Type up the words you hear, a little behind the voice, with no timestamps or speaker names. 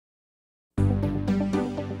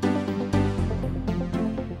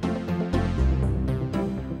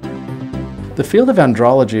The field of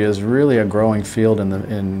andrology is really a growing field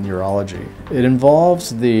in urology. It involves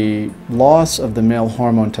the loss of the male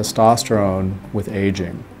hormone testosterone with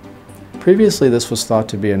aging. Previously, this was thought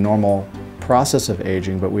to be a normal process of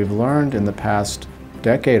aging, but we've learned in the past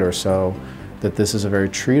decade or so that this is a very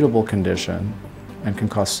treatable condition and can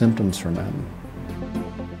cause symptoms for men.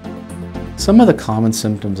 Some of the common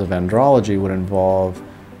symptoms of andrology would involve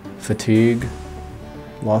fatigue,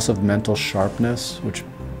 loss of mental sharpness, which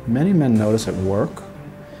many men notice at work,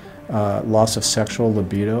 loss of sexual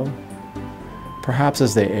libido, perhaps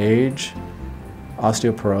as they age,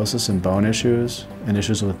 osteoporosis and bone issues, and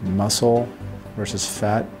issues with muscle versus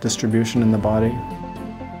fat distribution in the body.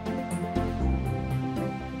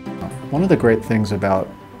 One of the great things about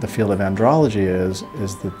the field of andrology is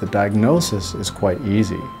that the diagnosis is quite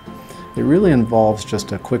easy. It really involves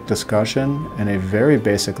just a quick discussion and a very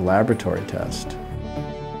basic laboratory test.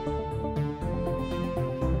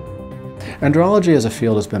 Andrology as a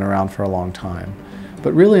field has been around for a long time,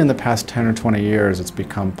 but really in the past 10 or 20 years it's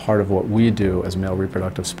become part of what we do as male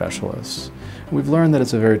reproductive specialists. We've learned that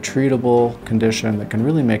it's a very treatable condition that can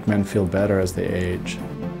really make men feel better as they age.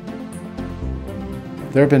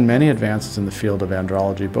 There have been many advances in the field of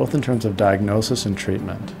andrology, both in terms of diagnosis and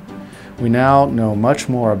treatment. We now know much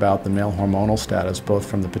more about the male hormonal status, both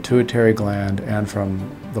from the pituitary gland and from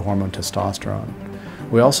the hormone testosterone.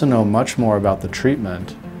 We also know much more about the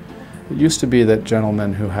treatment. It used to be that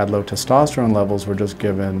gentlemen who had low testosterone levels were just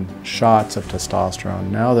given shots of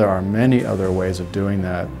testosterone. Now there are many other ways of doing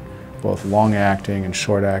that, both long-acting and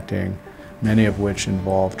short-acting, many of which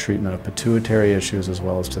involve treatment of pituitary issues as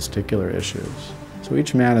well as testicular issues. So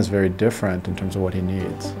each man is very different in terms of what he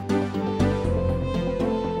needs.